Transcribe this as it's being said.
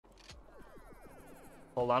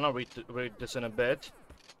Hold on, I'll read this in a bit.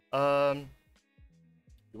 While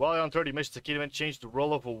you're on 30 missions, the key event changed the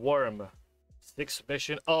role of a worm. 6th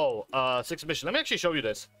mission. Oh, 6th mission. Let me actually show you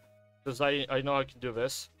this, because I know I can do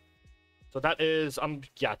this. So that is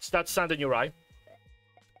yeah, that's Sand in Your Eye.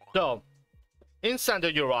 So in Sand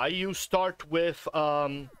in Your Eye, you start with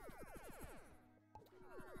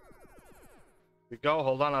we go.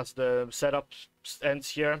 Hold on, as the setup ends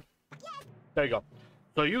here. There you go.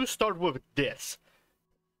 So you start with this.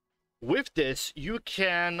 With this, you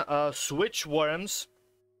can switch worms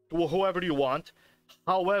to whoever you want.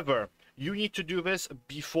 However, you need to do this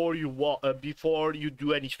before you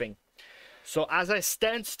do anything. So as I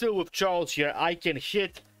stand still with Charles here, I can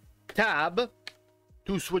hit tab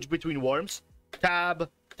to switch between worms. Tab,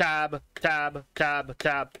 tab, tab, tab,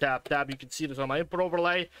 tab, tab, tab. You can see this on my input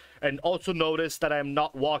overlay. And also notice that I'm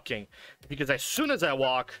not walking, because as soon as I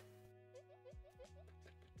walk,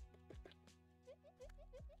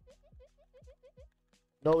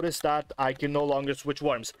 notice that I can no longer switch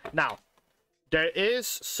worms. Now, there is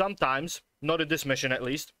sometimes, not in this mission at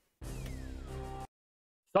least,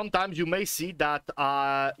 sometimes you may see that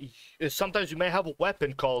sometimes you may have a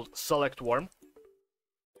weapon called Select Worm.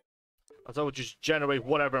 As I would just generate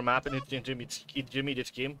whatever map in its intermediate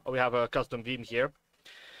scheme. Oh, we have a custom theme here.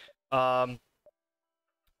 Sometimes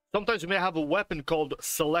you may have a weapon called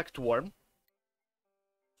Select Worm.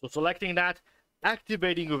 So selecting that,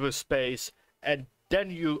 activating with a space, and then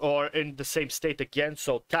you are in the same state again.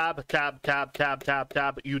 So tab, tab, tab, tab, tab,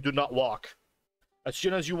 tab. You do not walk. As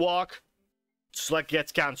soon as you walk, select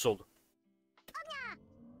gets cancelled.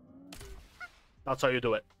 That's how you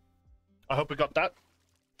do it. I hope you got that.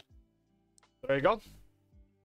 There you go.